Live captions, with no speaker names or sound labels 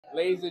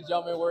Ladies and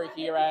gentlemen, we're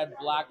here at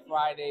Black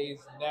Friday's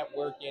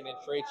networking and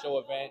trade show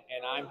event,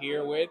 and I'm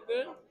here with.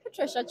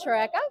 Patricia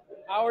Chareka.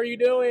 How are you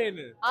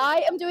doing?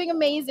 I am doing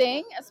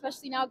amazing,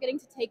 especially now getting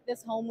to take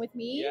this home with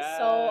me.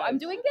 So I'm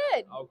Yes. doing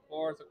good. Of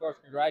course, of course.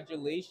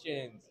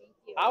 Congratulations. Thank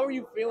you. How are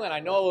you feeling? I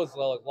know it was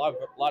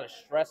a lot of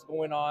stress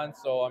going on.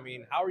 So, I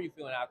mean, how are you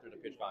feeling after the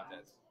pitch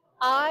contest?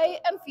 I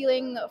am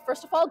feeling,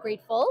 first of all,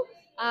 grateful.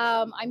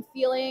 I'm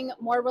feeling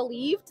more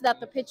relieved that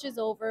the pitch is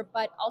over,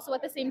 but also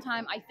at the same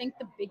time, I think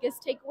the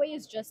biggest takeaway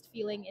is just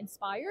feeling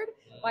inspired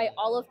by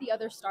all of the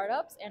other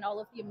startups and all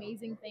of the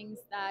amazing things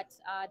that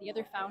the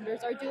other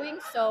founders are doing.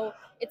 So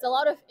it's a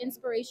lot of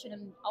inspiration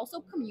and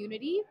also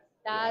community.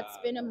 That's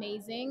been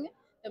amazing.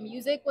 The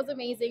music was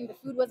amazing. The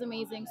food was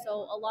amazing. So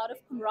a lot of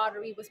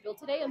camaraderie was built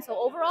today. And so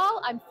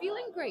overall, I'm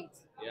feeling great.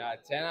 Yeah,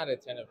 10 out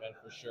of 10 event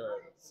for sure.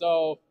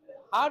 So,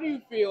 how do you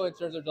feel in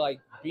terms of like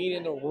being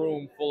in a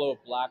room full of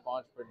Black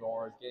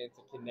entrepreneurs, getting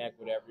to connect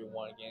with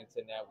everyone, getting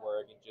to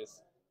network, and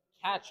just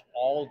catch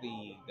all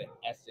the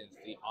essence,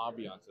 the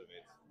ambiance of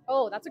it?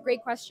 Oh, that's a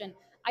great question.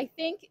 I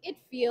think it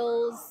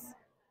feels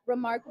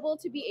remarkable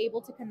to be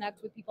able to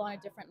connect with people on a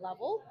different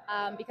level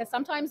because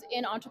sometimes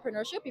in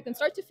entrepreneurship you can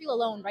start to feel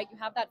alone, right? You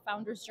have that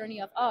founder's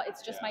journey of, oh,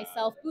 it's just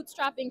myself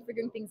bootstrapping,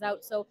 figuring things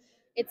out. So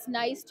it's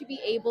nice to be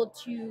able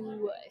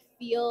to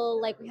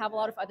feel like we have a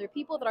lot of other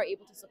people that are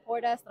able to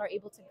support us, that are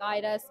able to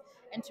guide us,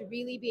 and to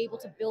really be able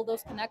to build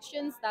those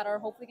connections that are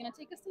hopefully going to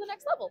take us to the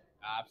next level.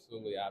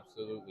 Absolutely,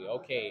 absolutely.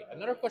 Okay,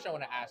 another question I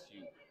want to ask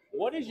you.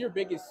 What is your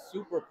biggest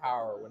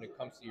superpower when it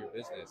comes to your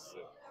business?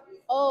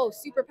 Oh,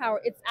 superpower.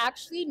 It's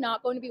actually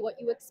not going to be what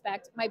you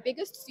expect. My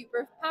biggest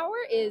superpower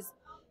is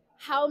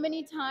how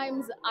many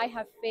times I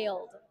have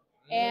failed.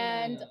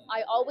 And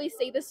I always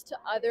say this to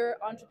other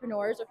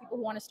entrepreneurs or people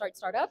who want to start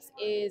startups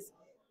is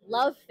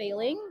love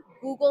failing.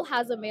 Google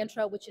has a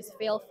mantra which is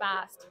fail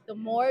fast. The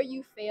more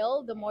you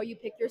fail, the more you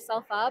pick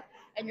yourself up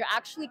and you're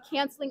actually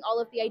canceling all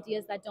of the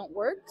ideas that don't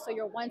work. So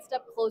you're one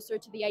step closer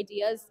to the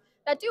ideas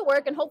that do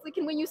work and hopefully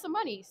can win you some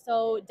money.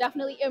 So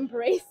definitely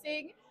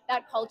embracing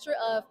that culture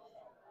of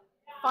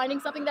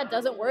finding something that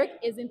doesn't work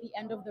isn't the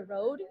end of the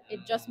road.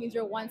 It just means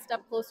you're one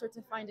step closer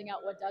to finding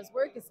out what does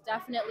work. It's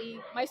definitely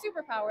my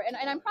superpower, and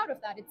I'm proud of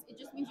that. It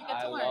just means you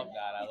get to learn. I love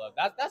that. I love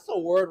that. That's a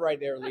word right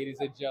there, ladies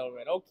and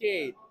gentlemen.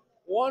 Okay,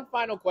 one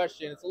final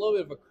question. It's a little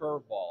bit of a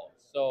curveball.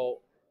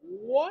 So,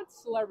 what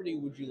celebrity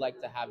would you like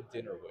to have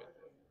dinner with?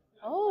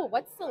 Oh,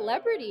 what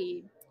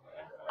celebrity?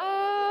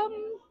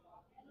 Um,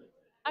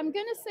 I'm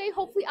gonna say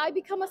hopefully I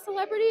become a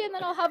celebrity, and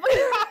then I'll have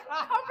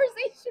a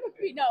conversation with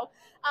you. No,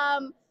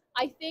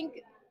 I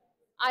think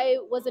I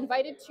was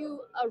invited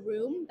to a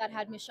room that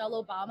had Michelle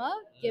Obama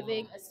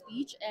giving a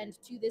speech, and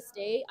to this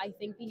day, I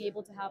think being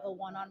able to have a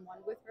one-on-one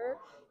with her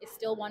is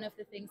still one of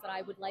the things that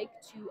I would like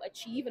to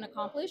achieve and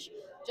accomplish,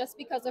 just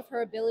because of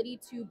her ability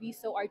to be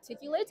so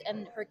articulate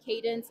and her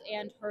cadence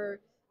and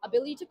her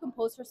ability to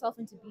compose herself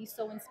and to be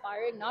so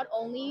inspiring, not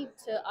only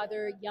to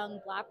other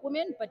young Black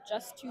women, but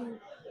just to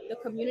the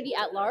community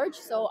at large.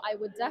 So I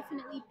would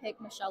definitely pick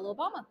Michelle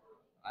Obama.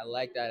 I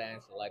like that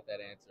answer. Like that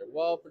answer.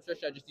 Well,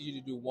 Patricia, I just need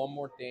you to do one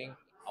more thing.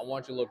 I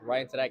want you to look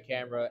right into that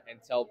camera and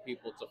tell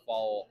people to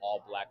follow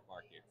All Blk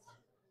Market.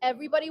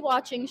 Everybody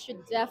watching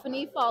should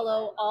definitely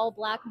follow All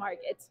Blk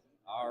Market.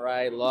 All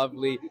right,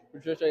 lovely.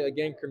 Patricia,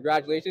 again,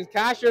 congratulations.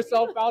 Cash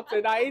yourself out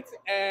tonight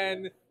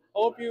and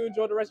hope you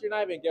enjoy the rest of your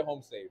night and get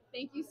home safe.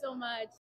 Thank you so much.